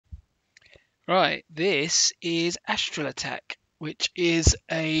Right, this is Astral Attack, which is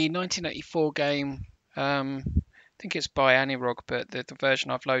a 1984 game. I think it's by Anirog, but the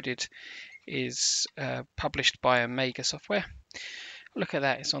version I've loaded is published by Omega Software. Look at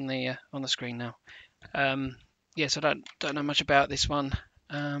that; it's on the screen now. Yes, I don't know much about this one.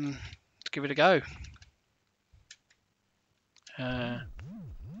 Let's give it a go.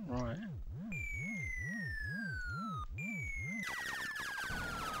 Right.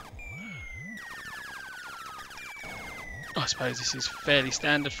 I suppose this is fairly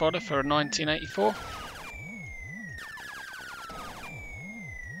standard fodder for a 1984.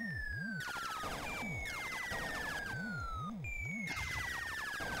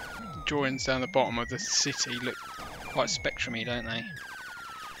 The drawings down the bottom of the city look quite spectrum-y, don't they?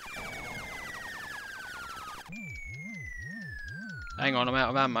 Hang on, I'm out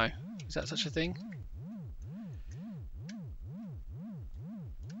of ammo. Is that such a thing?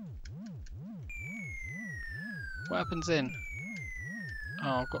 What happens then? Oh,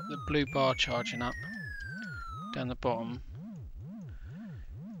 I've got the blue bar charging up down the bottom.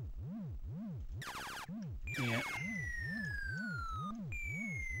 Yeah.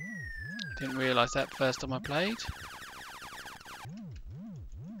 Didn't realise that first time I played.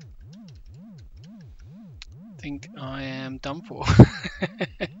 Think I am done for.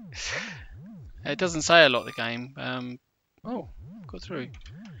 It doesn't say a lot, the game. Oh, got through.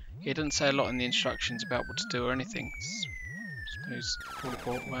 It doesn't say a lot in the instructions about what to do or anything. I suppose probably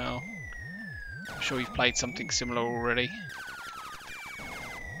thought, well, I'm sure you've played something similar already.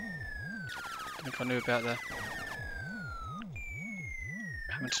 I think I knew about the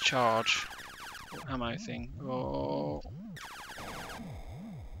having to charge ammo thing. Oh.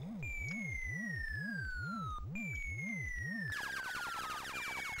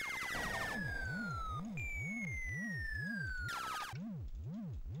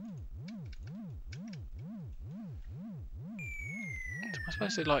 Am I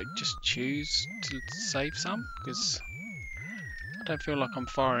supposed to like just choose to save some? Because I don't feel like I'm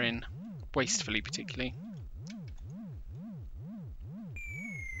firing wastefully particularly.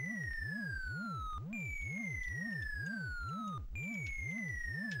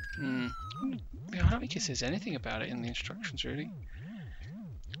 I don't think it says anything about it in the instructions really.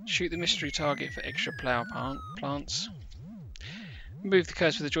 Shoot the mystery target for extra flower plants. Move the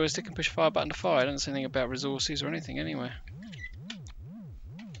cursor with the joystick and push fire button to fire. I don't say anything about resources or anything anywhere.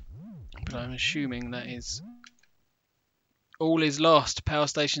 But I'm assuming that is all is lost. Power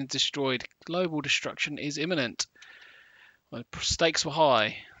station destroyed. Global destruction is imminent. Well, the stakes were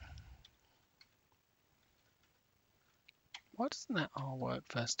high. Why doesn't that R work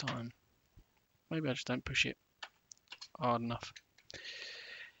first time? Maybe I just don't push it hard enough.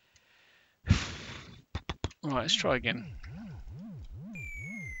 Alright, let's try again.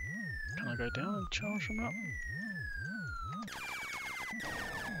 Can I go down and charge them up?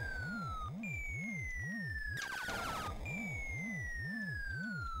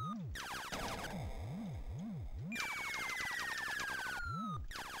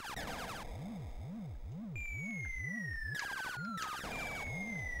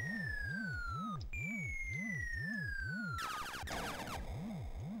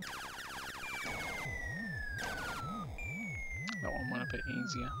 That one went a bit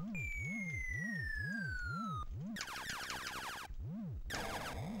easier.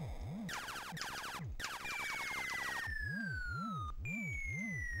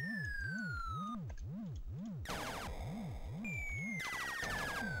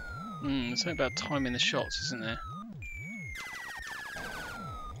 There's something about timing the shots, isn't there?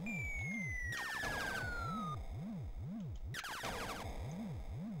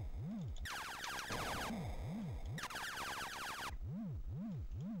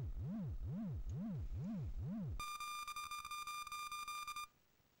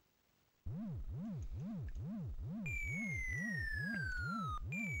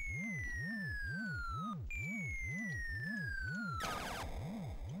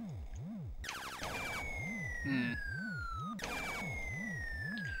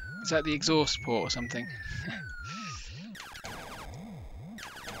 Is that the exhaust port or something?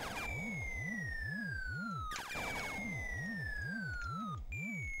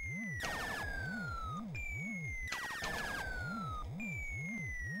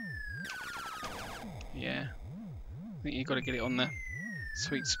 Yeah. I think you've got to get it on the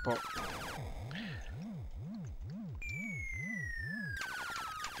sweet spot.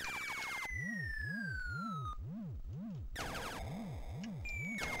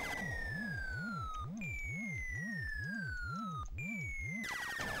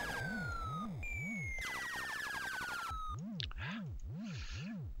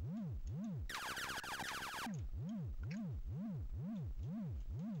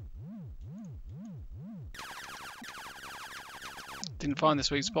 Didn't find the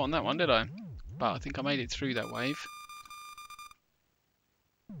sweet spot on that one, did I? But I think I made it through that wave.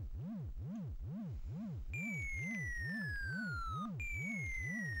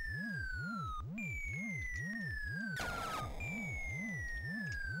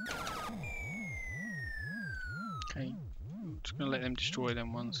 Okay, I'm just going to let them destroy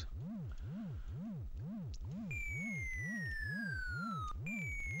them ones.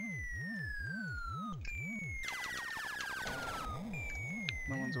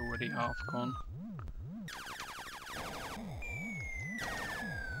 That one's already half gone.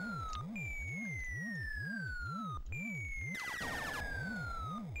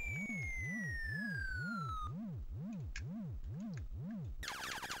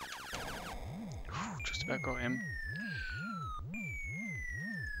 Just about got him.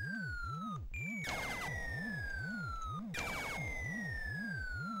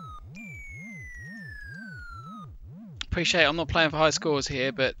 Appreciate I'm not playing for high scores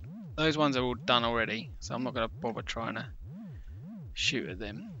here, but those ones are all done already, so I'm not going to bother trying to shoot at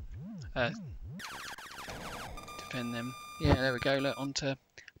them. Defend them. Yeah, there we go. Look, on to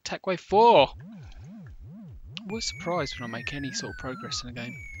attack wave 4. I'm always surprised when I make any sort of progress in a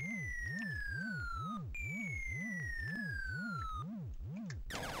game.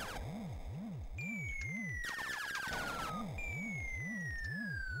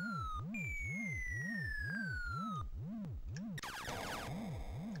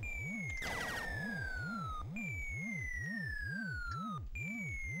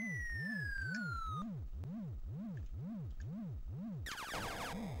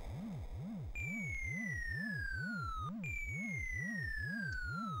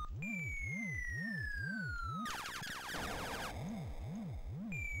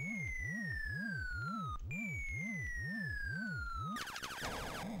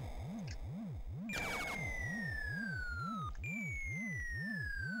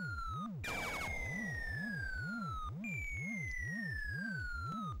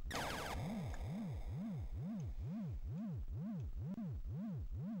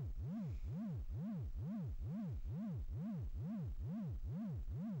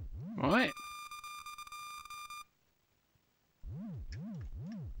 Right.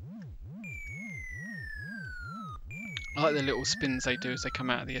 I like the little spins they do as they come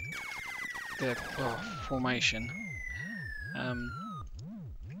out of the formation.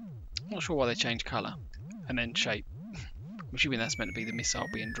 Not sure why they change colour and then shape. I'm assuming that's meant to be the missile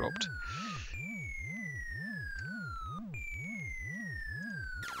being dropped.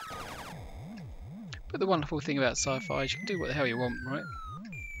 But the wonderful thing about sci-fi is you can do what the hell you want, right?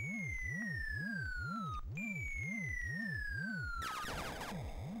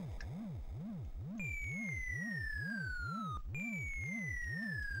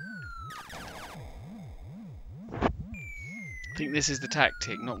 I think this is the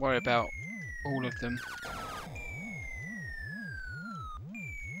tactic, not worry about all of them.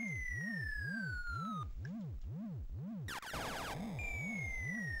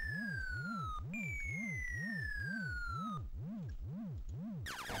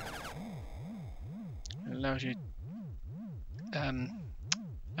 It allows you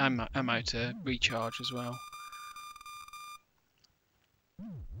ammo to recharge as well.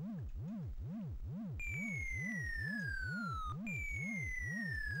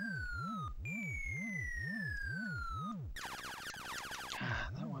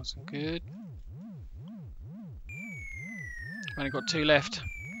 That wasn't good. I've only got 2 left.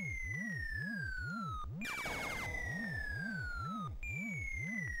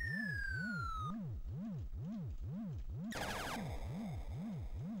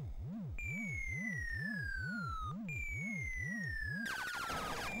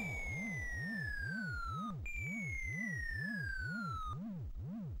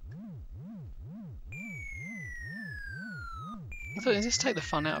 I thought, does this take the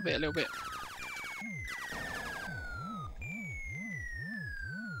fun out of it a little bit?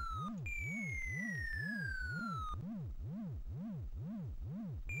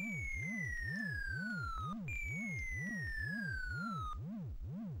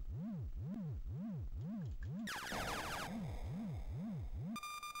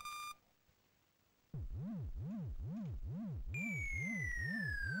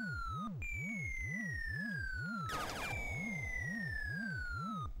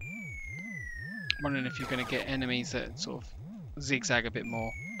 I'm wondering if you're going to get enemies that sort of zigzag a bit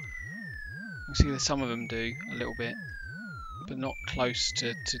more. You see that some of them do a little bit, but not close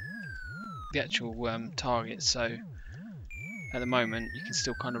to the actual target, so at the moment you can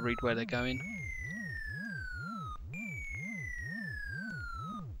still kind of read where they're going.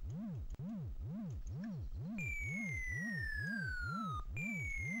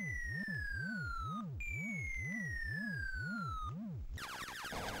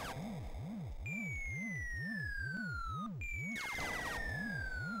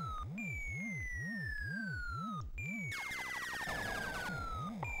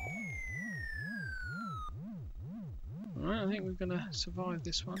 think we're going to survive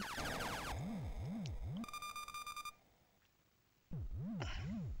this one.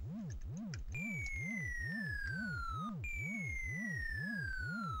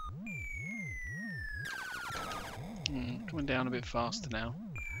 Coming down a bit faster now.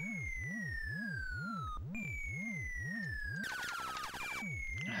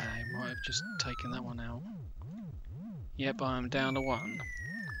 I might have just taken that one out. Yep, I'm down to 1.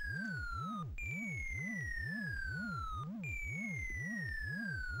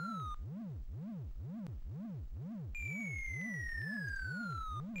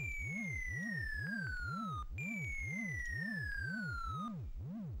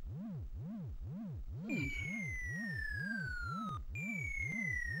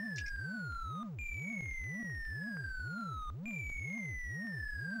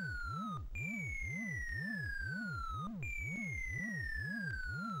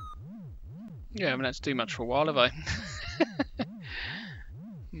 Yeah, I haven't had to do much for a while, have I?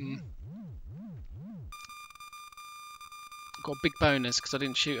 Got a big bonus because I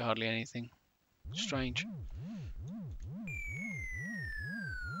didn't shoot hardly anything. Strange.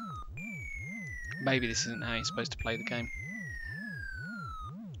 Maybe this isn't how you're supposed to play the game.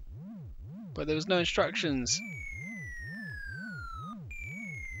 But there was no instructions.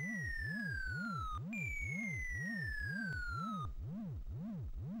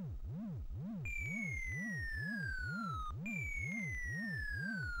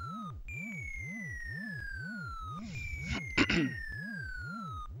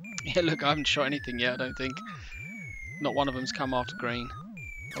 Yeah, look, I haven't shot anything yet, I don't think. Not one of them's come after green.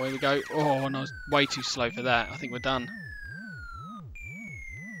 Oh, here we go. Oh, and I was way too slow for that. I think we're done.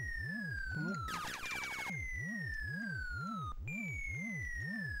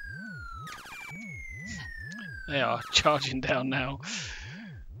 They are charging down now. I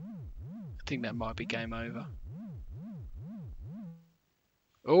think that might be game over.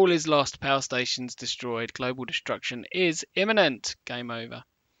 All is lost. Power stations destroyed. Global destruction is imminent. Game over.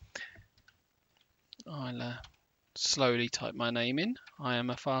 I'll slowly type my name in. I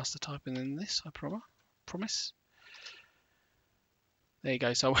am a faster typing than this, I promise. There you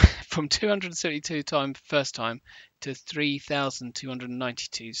go. So from 272 time first time to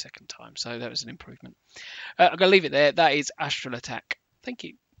 3,292 second time. So that was an improvement. I'm going to leave it there. That is Astral Attack. Thank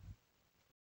you.